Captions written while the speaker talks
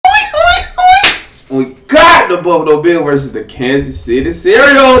got the Buffalo Bills versus the Kansas City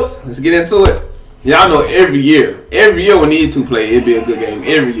Cereals. Let's get into it. Y'all know every year when these two play, it'd be a good game.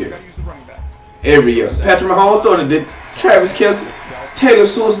 Every year. Every year. Patrick Mahomes throwing to Travis Kelce, Taylor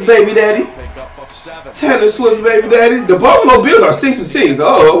Swift's baby daddy. Taylor Swift's baby daddy. The Buffalo Bills are 6-6.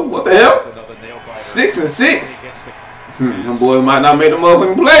 Oh, what the hell? 6-6. Them boys might not make the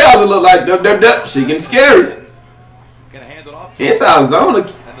motherfucking playoffs. It look like dup. She getting scary. Inside zone.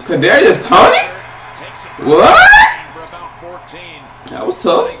 Kadarius Toney? What? That was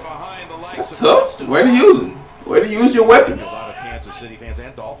tough. That's tough. Where to use them? Where to use your weapons?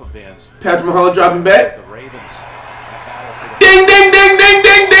 Patrick Mahomes dropping back. Ding ding ding ding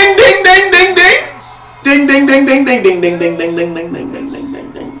ding ding ding ding ding ding. Ding ding ding ding ding ding ding ding ding ding ding ding ding ding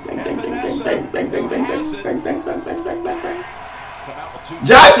ding ding.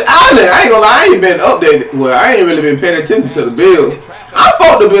 Josh Allen, I ain't gonna lie, I ain't been updated. Well, I ain't really been paying attention to the Bills. I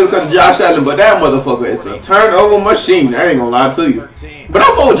fought the Bills because of Josh Allen, but that motherfucker is a turnover machine. I ain't gonna lie to you. But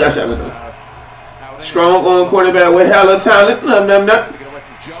I fought with Josh Allen though. Strong on quarterback with hella talent.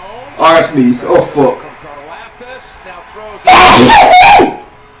 Sneeze. Oh fuck.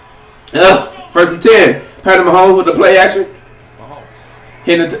 First and 10. Patrick Mahomes with the play action.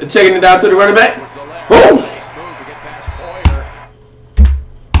 Checking it down to the running back. Oof.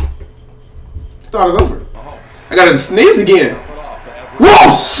 Start it over. I got to sneeze again.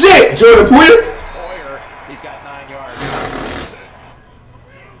 Whoa, shit! Jordan Poyer. He's got 9 yards.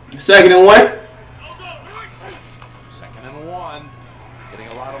 Second and 1. Second and 1. Getting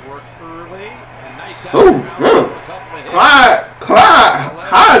a lot of work early. And nice. Clyde.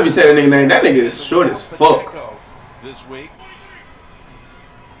 How have you said that nigga name? That nigga is short as fuck. This week.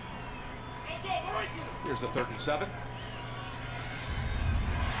 Here's the 3rd and 7.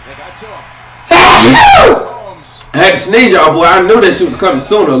 They got to him. I had to sneeze, y'all, boy. I knew that shit was coming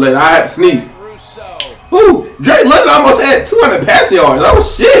sooner or later. I had to sneeze. Woo! Drake London almost had 200 passing yards. That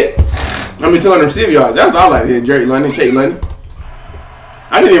was shit. I mean, 200 receiving yards. That's what I like to hear. Drake London, Kate London.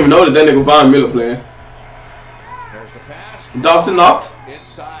 I didn't even know that nigga Von Miller playing. There's the pass. Dawson Knox.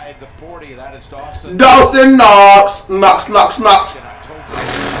 Inside the 40. That is Dawson. Dawson Knox. Knox.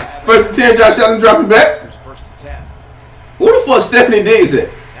 First and 10. Josh Allen dropping back. There's first and 10. Who the fuck Stephanie Diggs at?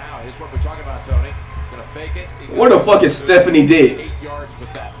 Now, here's what we're talking about, Tony. Gonna fake it. Where the fuck is Stephanie Diggs? 8 yards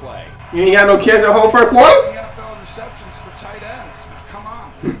with that play. You ain't got no catch the whole first quarter? NFL receptions for tight ends. Come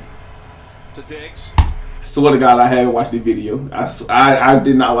on. To Diggs. Swear to God, I haven't watched the video. I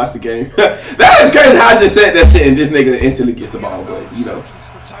did not watch the game. That is crazy how I just said that shit and this nigga instantly gets the ball, but you know.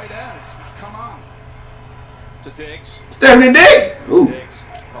 For tight ends. Come on. To Diggs. Stephanie Diggs. Ooh. Diggs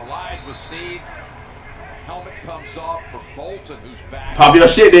collides with Snead. Helmet comes off for Bolton, who's back. Pop your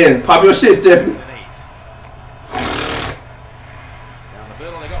shit then. Pop your shit, Stephanie. Down the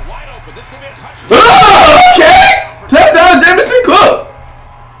middle, they go wide open. This could be a touchdown. Oh, okay. Touchdown, Jamison Cook.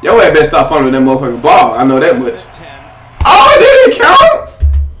 Yo, I better stop following that motherfucking ball. I know that much. Oh, it didn't count.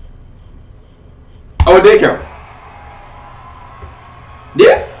 Oh, it did count.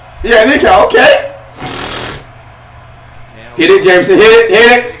 Yeah, it did count. Okay. Hit it, Jameson. Hit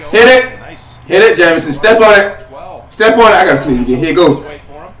it, Jameson. Step on it. Step on it. I gotta sneeze again. Here you go.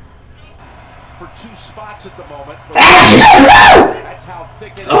 For 2 spots at the moment. That's how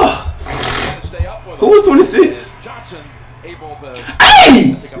thick it is. Stay up with Who was 26? Johnson able to.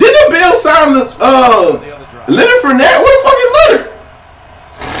 Hey! Did the Bills sign Leonard Fournette? What the fuck is Leonard?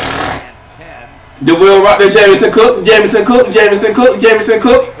 The Will Rock, the Jamison Cook.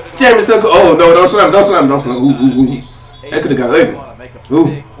 Oh no! Don't slam! Ooh. That could have got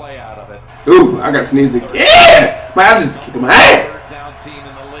ugly. Ooh, I gotta sneeze again. Yeah! My eyes just kicking my ass.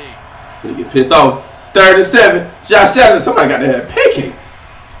 Gonna get pissed off. 3rd and 7. Josh Allen. Somebody got to have pancake.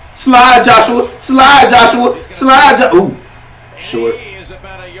 Slide, Joshua. Ooh. Short.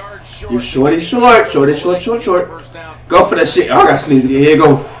 You short. Go for that shit. Oh, I gotta sneeze again. Here you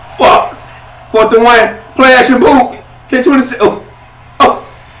go. Fuck. 4th and 1. Play action boot. Hit 26. Oh.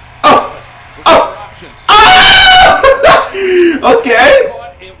 Okay.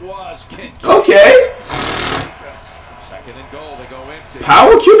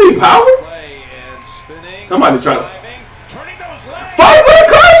 Power QB power. Somebody try to fight for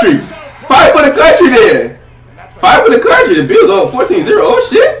the country. Then. Fight for the country. The Bills over 14-0. Oh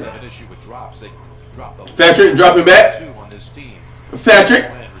shit. Patrick dropping back.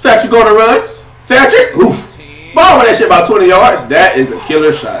 Patrick going to run. Patrick. Oof. Ball with that shit about 20 yards. That is a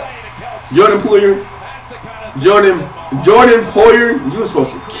killer shot. Jordan Poyer. You were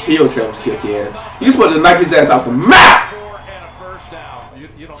supposed to kill Travis Kelce. You were supposed to knock his ass off the map.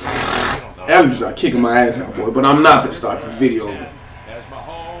 Allergies are kicking my ass out, boy. But I'm not going to start this video over.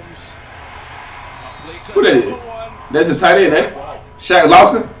 Who that is? That's a tight end, ain't it? Shaq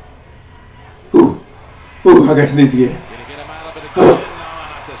Lawson? Ooh, I got sneezed again. Gonna get him out of it again. No,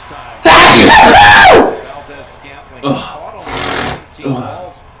 not this time. Valdez Scantling caught on 17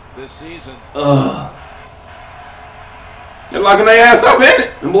 balls this season. They're locking their ass up, ain't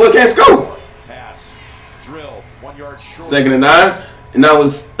it? The boy can't score. Pass. Drill. 1 yard short. 2nd and 9. And that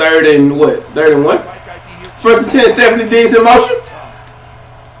was 3rd and what? 3rd and 1? 1st and 10, Stephanie Diggs in motion.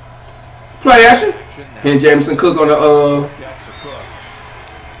 Play action. And Jameson Cook on the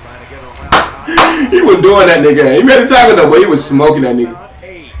he was doing that nigga. He made a tackle though, but he was smoking that nigga.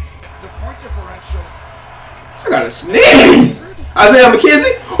 The point differential. I gotta sneeze. Isaiah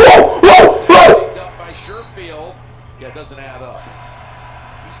McKenzie. Picked up by Sherfield. Yeah, it doesn't add up.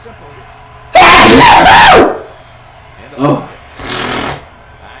 He's simple.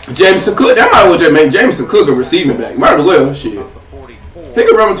 Jameson Cook. That might as well just make Jameson Cook a receiving back. Might as well. Shit. He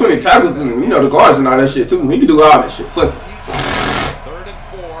can run between the tackles and the guards and all that shit too. He can do all that shit. Fuck it.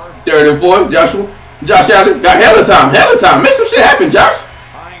 3rd and 4. Josh Allen got hella time. Make some shit happen, Josh.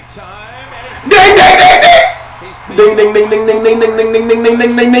 Ding ding ding ding. Ding ding ding ding ding ding ding ding ding ding ding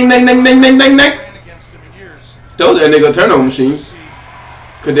ding ding ding ding ding ding ding ding. Told that nigga turnover machine.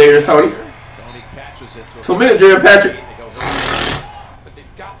 Kadarius Toney. 2-minute drill, Patrick. But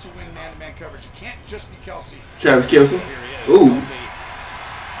they've got to win man-to-man coverage. You can't just be Kelsey. Travis Kelce. Ooh.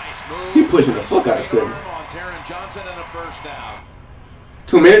 He pushing the fuck out of 7.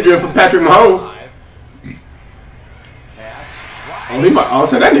 2-minute drill for Patrick Mahomes. Oh, he might.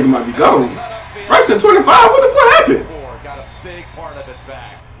 Also, that nigga might be gone. 1st and 25. What the fuck happened?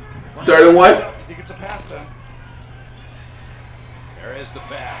 3rd and 1. I think it's a pass then. There is the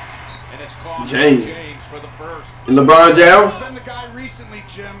pass, and it's called James for the first. LeBron James. Been the guy recently,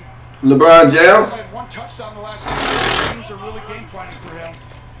 Jim. LeBron James. Had 1 touchdown the last 2 games. Are really game planning for him.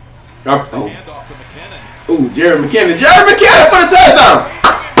 Handoff to McKinnon. Ooh, Jared McKinnon. Jared McKinnon for the touchdown.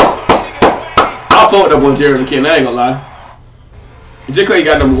 I fought that boy Jared McKinnon. I ain't gonna lie. J. Cole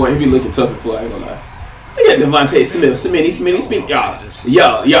got number 1. He be looking tough before. I ain't gonna lie. They got Devontae Smith. Smitty. Y'all.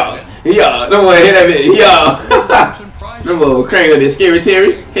 Them boy hit that bit. Y'all. Them boy crank up that scary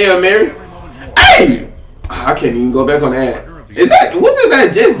Terry. Hail Mary. Hey! I can't even go back on that. Is that, what's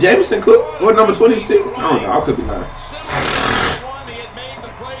that? Just Jameson Cook? What, number 26? I don't know. I could be lying.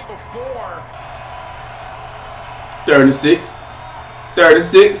 3rd and 6. 3rd and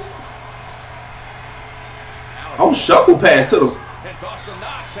 6. Oh, shuffle pass to the.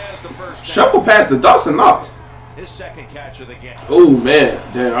 Shuffle pass to Dawson Knox. His 2nd catch of the game. Oh man,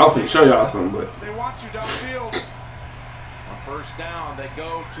 damn! I was gonna show y'all something, but They want you downfield. On 1st down, they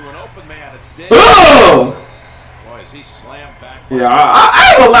go to an open man. It's Diggs. oh! Boy, is he slammed back. Yeah,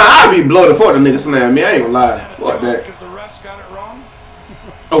 I ain't gonna lie. I'd be blown before the nigga slam me. I ain't gonna lie. Fuck that. Because the refs got it wrong.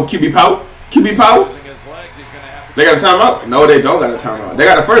 Oh, QB Power. QB Power. Using his legs, he's gonna have to. They got a timeout? No, they don't got a timeout. They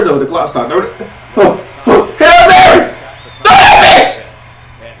got a first though. The clock stopped. Hail Mary! Throw that bitch!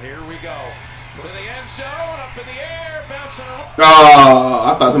 And here we go. To the end zone, up in the air, bouncing around. Oh,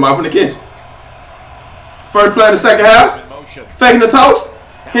 I thought somebody from the kitchen. First play of the 2nd half. Motion. Faking the toast.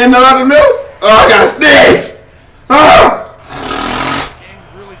 Hitting it out of the middle. Oh, I gotta sneeze. Oh.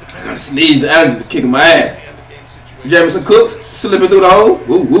 I gotta sneeze. The allergies are kicking my ass. Jameson Cooks slipping through the hole.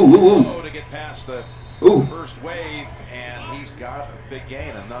 Ooh. To get past the first wave, and he's got a big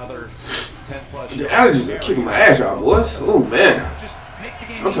gain. Another 10+ The allergies are kicking my ass, y'all boys. Oh man.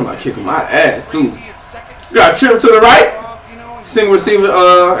 I'm talking about kicking my ass too. You got a trip to the right. Single receiver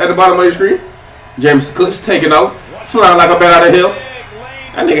at the bottom of your screen. Jameson Cooks taking off, flying like a bat out of hell.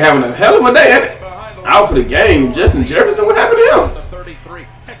 That nigga having a hell of a day, ain't it? Out for the game. Justin Jefferson, what happened to him?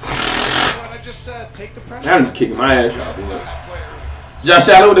 I'm just kicking my ass, y'all boys. Josh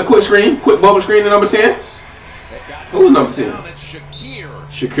Allen with a quick bubble screen to number 10. Who's number 10?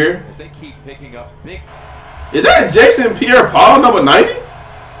 Shakir. As they keep picking up big. Is that Jason Pierre-Paul, number 90?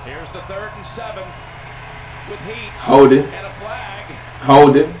 Here's the 3rd and 7 with heat. Hold it. And a flag.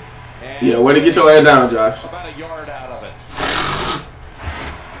 Hold it. Yeah, way to get your ass down, Josh. About a yard out of it.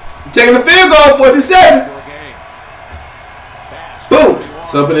 Taking the field goal, 47. Boom.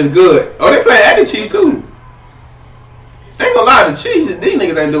 Something is good. Oh, they play at the Chiefs too. Ain't gonna lie, the Chiefs, these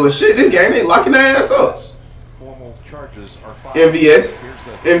niggas ain't doing shit this game. They locking their ass up. Formal charges are filed. MVS.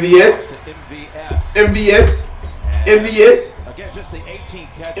 Again, just the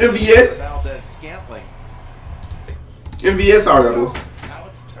 18th catch. MVS. Valdez Scantling. MVS are those.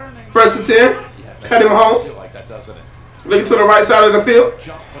 1st and 10. Patty Mahomes. Like that, doesn't it? Looking to the right side of the field.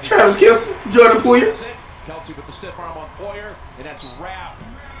 Travis Kelce. Jordan Poyer. Kelce with the stiff arm on Poyer. And that's Rapp,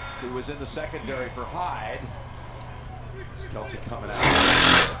 who was in the secondary for Hyde. Kelce coming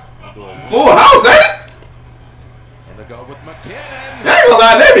out. Full house, ain't it? And they go with McKinnon. I ain't gonna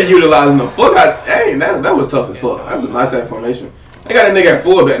lie, they be utilizing the fuck out. Hey, that was tough as fuck. That's a nice ass formation. They got that nigga at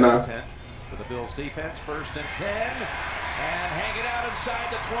fullback now. For the Bills defense, 1st and 10. And hanging out inside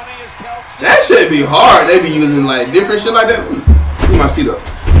the 20 is Kelsey. That shit be hard. They be using like different shit like that. Get my seat up.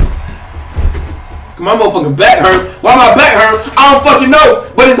 My motherfucking back hurt. Why my back hurt? I don't fucking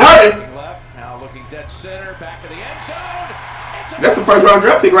know, but it's hurting. Left, now looking dead center, back of the end zone. That's a first round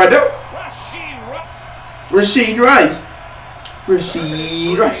draft pick right there. Rasheed Rice.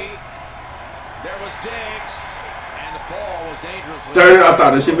 Rasheed Rice. There was Diggs, and the ball was dangerously. 30. I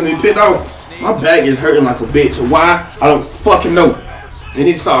thought that shit finna be picked off. My back is hurting like a bitch. Why? I don't fucking know. They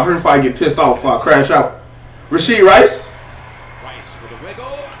need to start hurting before I get pissed off, before I crash out. Rasheed Rice. Rice with a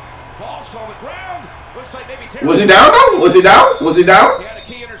wiggle. Ball's on the ground. Looks like maybe Was he down though? Was he down? Was he down? He had a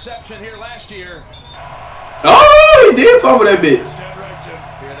key interception here last year. Oh, he did fumble that bitch.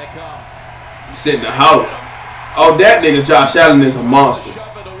 Here they come. Sit in the house. Oh, that nigga Josh Allen is a monster.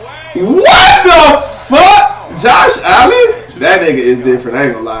 What the fuck? Josh Allen? That nigga is different, I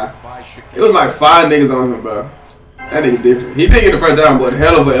ain't gonna lie. It was like 5 niggas on him, bro. That nigga different. He did get the first down, but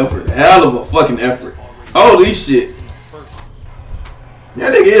hell of an effort. Hell of a fucking effort. Holy shit.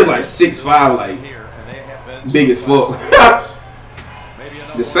 That nigga is like 6'5", like big as fuck.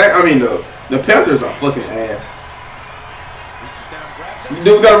 The Panthers are fucking ass. You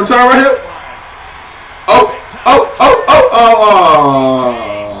do we got a return right here? Oh.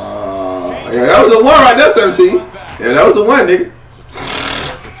 Yeah, that was the one right there, 17. Yeah, that was the one, nigga.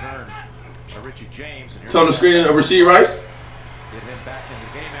 Turn the screen of Rasheed Rice.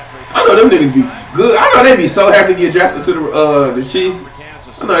 I know them niggas be good. I know they be so happy to get drafted to the Chiefs.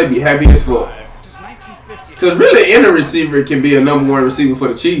 I know they be happy as fuck. Because really, any receiver can be a #1 receiver for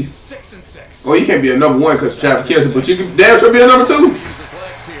the Chiefs. 6 and 6. Well, you can't be a #1 because Travis Kelce, but you can damn sure be a #2.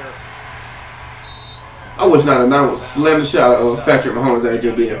 I wish not a 9 would slam the shot of Patrick Mahomes that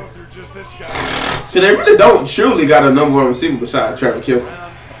just did. So they really don't truly got a #1 receiver besides Travis Kelce.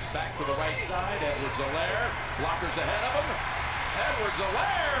 Back to the right side, Edwards-Helaire. Blockers ahead of him.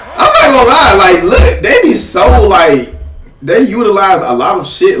 Edwards-Helaire. I'm not gonna lie, like, look, they be so, like, they utilize a lot of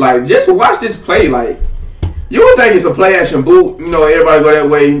shit. Like, just watch this play. Like, you would think it's a play action boot. You know, everybody go that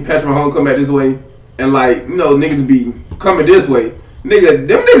way. Patrick Mahomes come back this way. And, like, you know, niggas be coming this way. Nigga,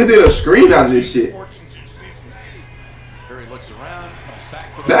 them niggas did a screen out of this shit.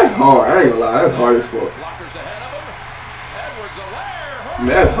 That's hard. I ain't gonna lie. That's hard as fuck.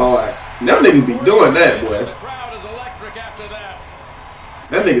 That's hard. Them niggas be doing that, boy.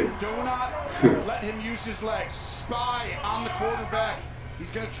 That nigga. Do not let him use his legs. Spy on the quarterback. He's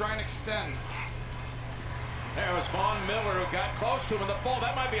going to try and extend. There was Von Miller who got close to him, and the ball,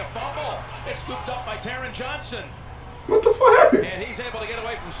 that might be a fumble. It's scooped up by Taron Johnson. What the fuck happened? And he's able to get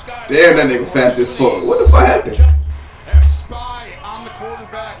away from Scott. Damn, that nigga fast as fuck. What the fuck happened? Spy on the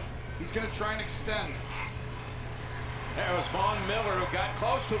quarterback. He's going to try and extend. There was Von Miller who got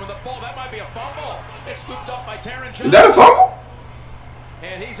close to him, and the ball, that might be a fumble. It's scooped up by Taron Johnson. Is that a fumble?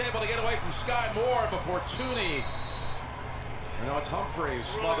 And he's able to get away from Sky Moore before Tooney. And now it's Humphrey who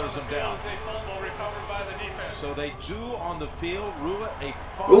smothers him down. So they do on the field rule it a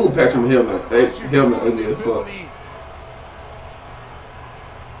fumble. Ooh, Patrick Hillman. Hillman ugly as fuck.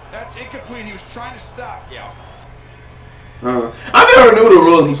 That's incomplete. He was trying to stop. Yeah. I never knew the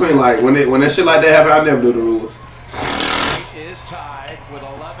rules between, like, when that shit like that happened, I never knew the rules. It is tied with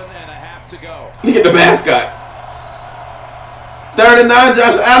 11.5 to go. Look at the mascot. 39,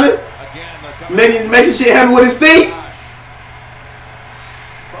 Josh Allen. Again, making shit happen with his feet.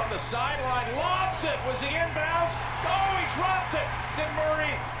 From the sideline, lobs it. Was he inbounds? Oh, he dropped it. Then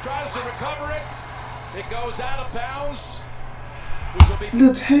Murray tries to recover it. It goes out of bounds.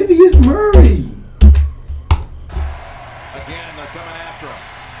 Latavius Murray. Again, they're coming after him.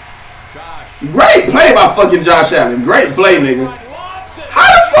 Josh. Great play by fucking Josh Allen. Great play, nigga. How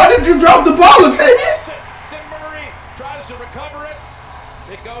the fuck did you drop the ball, Latavius? Then Murray tries to recover it.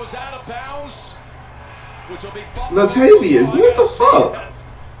 It goes out of bounds. Which will be Latavius, what the fuck?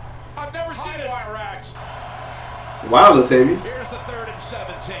 I've never seen this. Wow, Latavius. Here's the 3rd and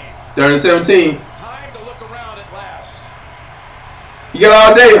 17. 3rd and 17. Time to look around at last. You got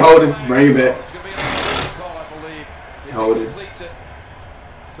all day, hold it. Bring it back. It's going to be a call, I believe. Hold it. Completes it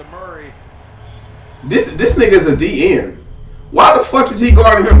to Murray. This nigga's a DN. Why the fuck is he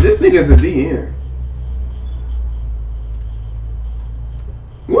guarding him? This nigga's a DN.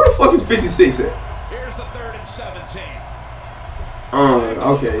 Where the fuck is 56 at? Here's the 3rd and 17.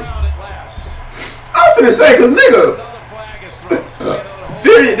 Okay. Around at last. I'm finna say, cause nigga. Another flag is thrown. It's going to be another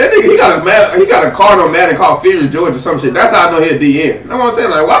Furious, that nigga, he got a card on Madden called Furious George or some shit. That's how I know he a DN. You know what I'm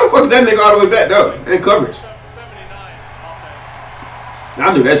saying? Like, why the fuck is that nigga all the way back though? In coverage.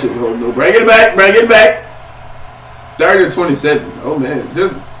 I knew that shit was holding no. Bring it back, bring it back. 3rd and 27. Oh man,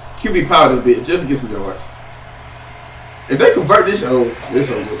 just QB power this bitch, just to get some yards. If they convert this, this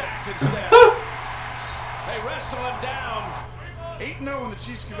over. They wrestle him down. 8-0 and the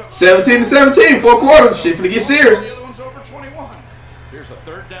Chiefs give up 17-17, 4 quarters. Shit finna get serious. The other one's over 21. Here's a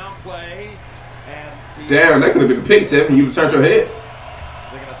 3rd down play. And Damn, that could have been a pick 7. You would turn your head.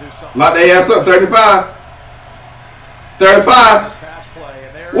 they're gonna do something. Lock their ass up, 35. 35. Pass play,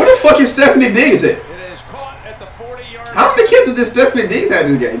 and there Where the fuck is Stephanie Diggs at? it is caught at the 40-yard line. How many catches did Stephanie Diggs have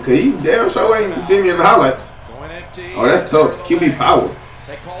this game? Cause he damn sure ain't, you feel me, in the highlights. Going empty. Oh, that's tough. QB power.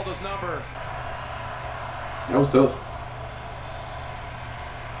 They called his number. That was tough.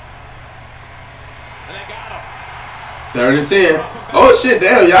 And they got him. 3rd and 10. Oh shit,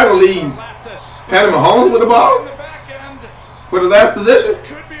 damn, y'all gonna leave Left us. Patty Mahomes with the In ball the back end. for the last possession?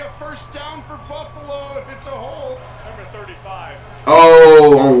 Could be a first down for Buffalo if it's a hold. Number 35.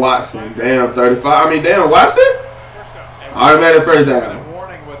 Oh, on Watson. Damn, 35. I mean, damn, Watson? Automatic first down.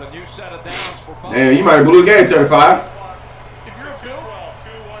 Warning with a new set of downs for Buffalo. Damn, you might blew the game, 35. If you're a Bill,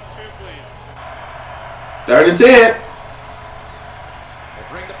 2-1-2, please. 3rd and 10. They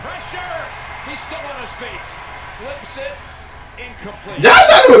bring the pressure. He's still on his feet. Flips it. Incomplete. Josh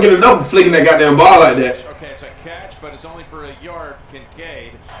Allen gonna get enough of flicking that goddamn ball like that. Okay, it's a catch, but it's only for a yard.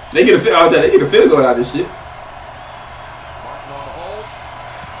 Kincaid. They get a field goal out of this shit. Martin on hold.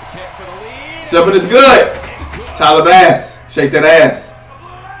 The kick for the lead. Something is good. It's good. Tyler Bass, shake that ass.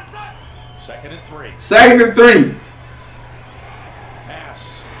 2nd and 3. 2nd and 3.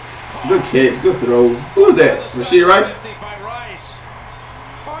 Pass. Good catch, good throw. Who was that? Rashee Rice? 50 by Rice.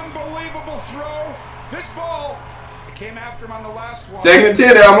 unbelievable throw. This ball came after him on the last one. 2nd and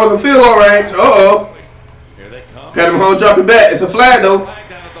 10. They almost in field goal range. Uh-oh. Here they come. Patty Mahomes dropping back. It's a flag though. Flag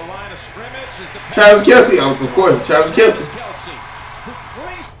down at the line of scrimmage is the Travis Kelce. Oh, of course, Travis Kelce. Kelce, who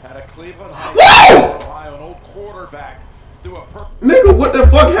fleeced at a Cleveland High Whoa! Ohio, an old quarterback, threw a Nigga, what the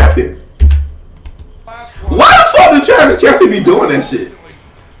fuck happened? Last one. Why the fuck did Travis Kelce be doing that shit?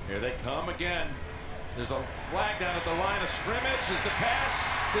 Here they come again. There's a flag down at the line of scrimmage as the pass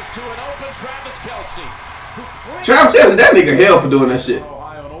is to an open Travis Kelce, who fleeced Travis Kelce, that nigga hell for doing that shit.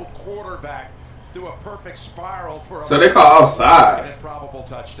 Ohio, an old quarterback, threw a perfect spiral for a So they call offsides. improbable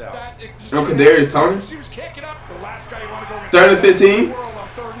touchdown. No, Kadarius Toney. She was kicking up. The last guy you want to go against. 3rd and 15. World on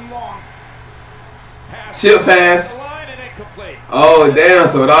 3rd and long. Pass Tip down pass. the line and incomplete. Oh, damn.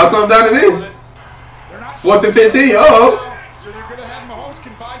 So it all comes down to this. They're not 4th and 15. Uh-oh. So you're going to have Mahomes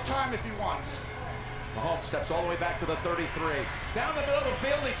can buy time if he wants. Mahomes steps all the way back to the 33. Down the middle of the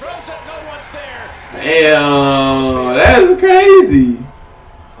field, he throws it, no one's there. Damn. That's crazy.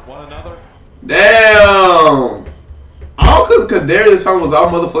 One another. Damn. All because Kadarius Toney was all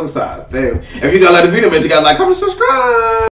motherfucking size. Damn. If you got like the video, man, you got like, comment, subscribe.